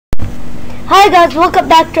Hi guys, welcome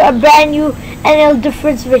back to a brand new and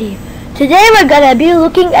difference video. Today we're gonna be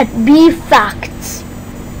looking at bee facts.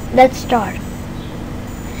 Let's start.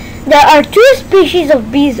 There are two species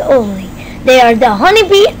of bees only. They are the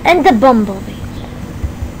honeybee and the bumblebee.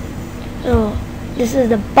 So this is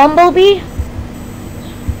the bumblebee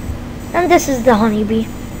and this is the honeybee.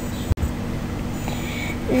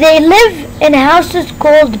 They live in houses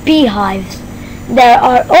called beehives. There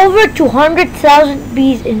are over 200,000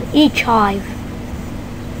 bees in each hive.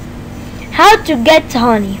 How to get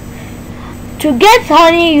honey? To get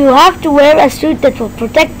honey, you have to wear a suit that will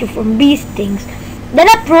protect you from bee stings. Then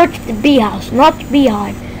approach the bee house, not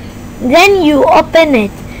beehive. Then you open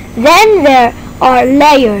it. Then there are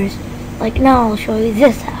layers. Like now I'll show you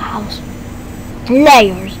this house.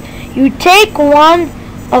 Layers. You take one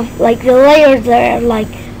of like the layers that are like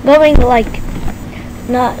going like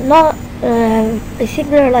I think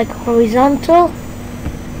they're like horizontal,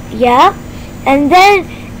 yeah, and then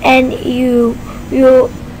you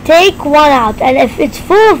take one out, and if it's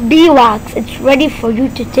full of bee wax, it's ready for you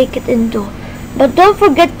to take it indoor. But don't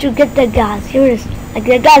forget to get the gas. Here is like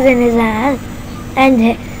the gas in his hand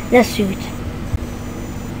and the suit.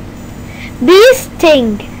 Bees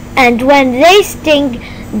sting, and when they sting,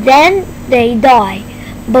 then they die.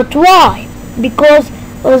 But why? Because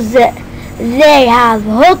they have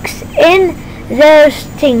hooks in their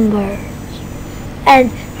stingers, and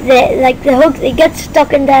the hooks, they get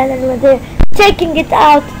stuck in that, and when they're taking it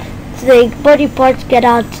out, the body parts get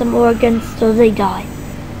out, some organs, so they die.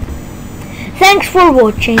 Thanks for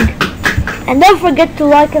watching, and don't forget to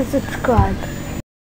like and subscribe.